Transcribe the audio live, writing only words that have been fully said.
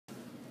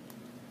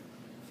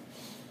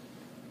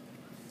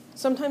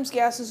Sometimes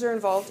gases are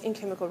involved in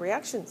chemical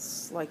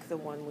reactions, like the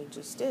one we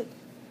just did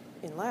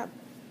in lab.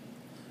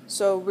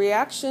 So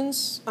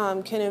reactions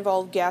can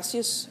involve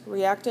gaseous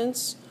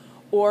reactants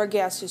or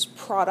gaseous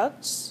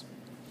products.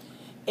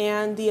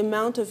 And the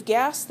amount of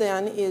gas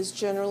then is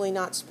generally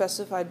not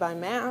specified by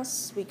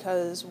mass,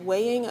 because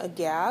weighing a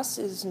gas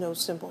is no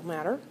simple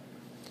matter.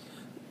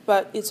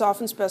 But it's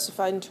often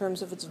specified in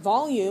terms of its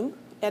volume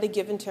at a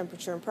given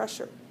temperature and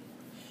pressure.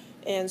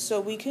 And so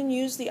we can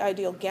use the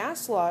ideal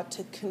gas law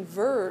to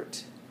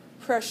convert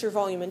pressure,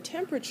 volume, and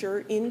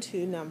temperature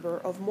into number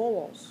of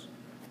moles.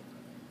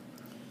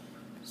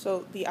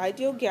 So the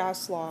ideal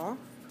gas law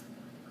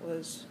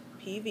was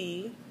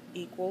PV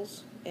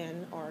equals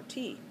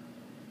nRT.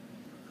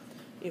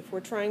 If we're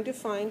trying to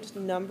find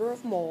number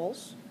of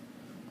moles,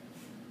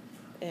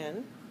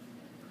 N,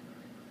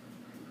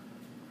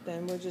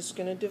 then we're just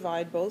going to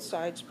divide both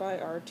sides by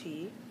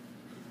RT.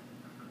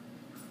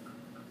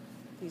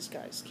 These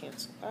guys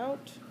cancel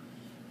out,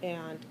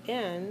 and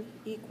N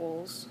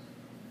equals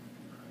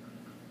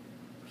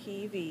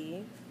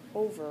PV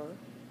over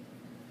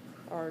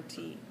RT.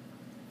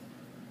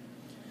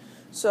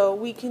 So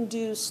we can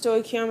do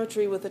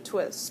stoichiometry with a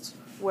twist,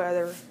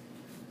 whether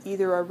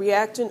either a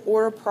reactant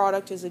or a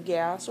product is a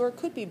gas, or it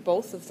could be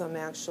both of them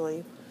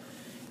actually.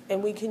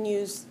 And we can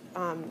use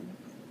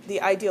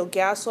the ideal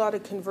gas law to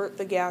convert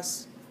the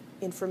gas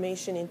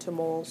information into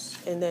moles,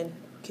 and then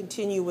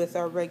continue with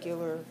our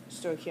regular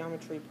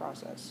stoichiometry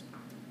process.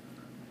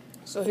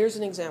 So here's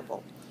an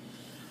example.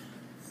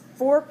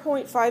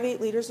 4.58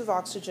 liters of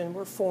oxygen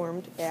were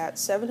formed at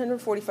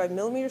 745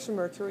 millimeters of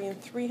mercury and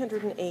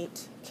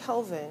 308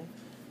 Kelvin.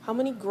 How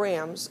many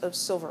grams of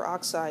silver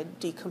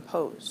oxide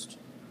decomposed?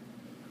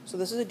 So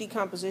this is a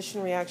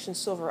decomposition reaction,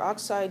 silver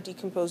oxide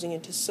decomposing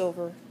into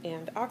silver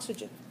and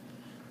oxygen.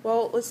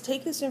 Well, let's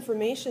take this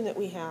information that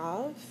we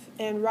have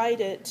and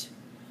write it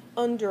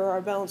under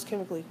our balanced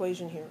chemical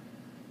equation here.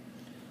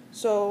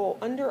 So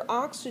under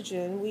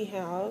oxygen, we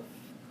have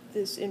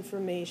this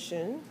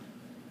information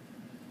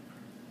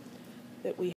that we